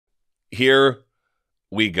Here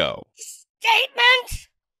we go. Statement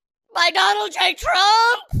by Donald J.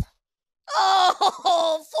 Trump.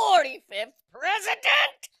 Oh, 45th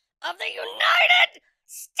President of the United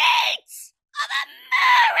States of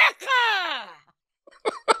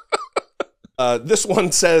America. This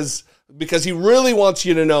one says, because he really wants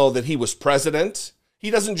you to know that he was president,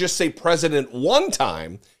 he doesn't just say president one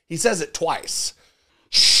time, he says it twice.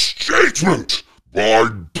 Statement by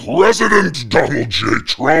President Donald J.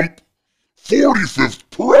 Trump, 45th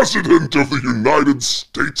President of the United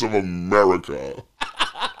States of America.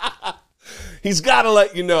 He's got to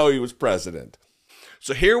let you know he was president.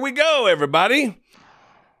 So here we go, everybody.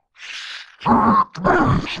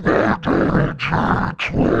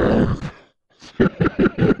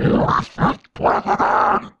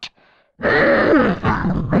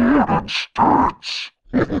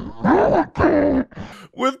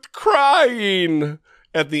 With crying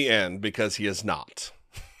at the end because he is not.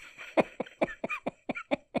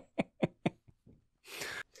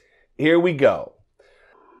 Here we go.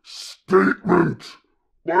 Statement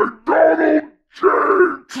by Donald J.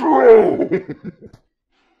 Trump,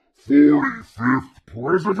 45th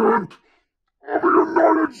President of the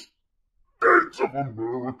United States of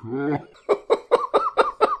America.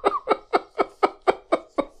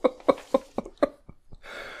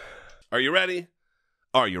 Are you ready?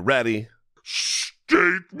 Are you ready?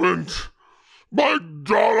 Statement by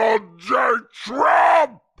Donald J.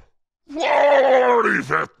 Trump,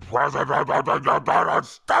 45th President of the United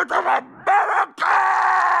States of America!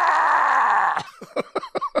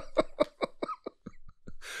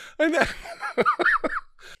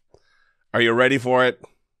 Are you ready for it?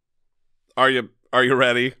 Are you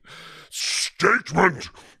ready? Statement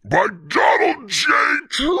by Donald J.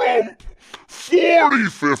 Trump,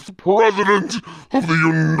 45th President of the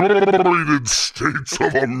United States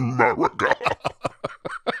of America.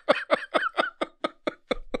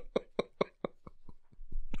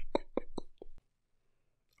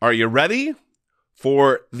 Are you ready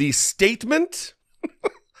for the statement?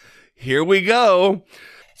 Here we go.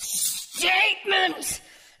 Statement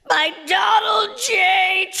by Donald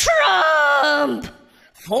J. Trump,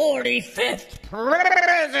 45th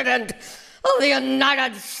President of the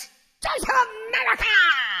United States of America.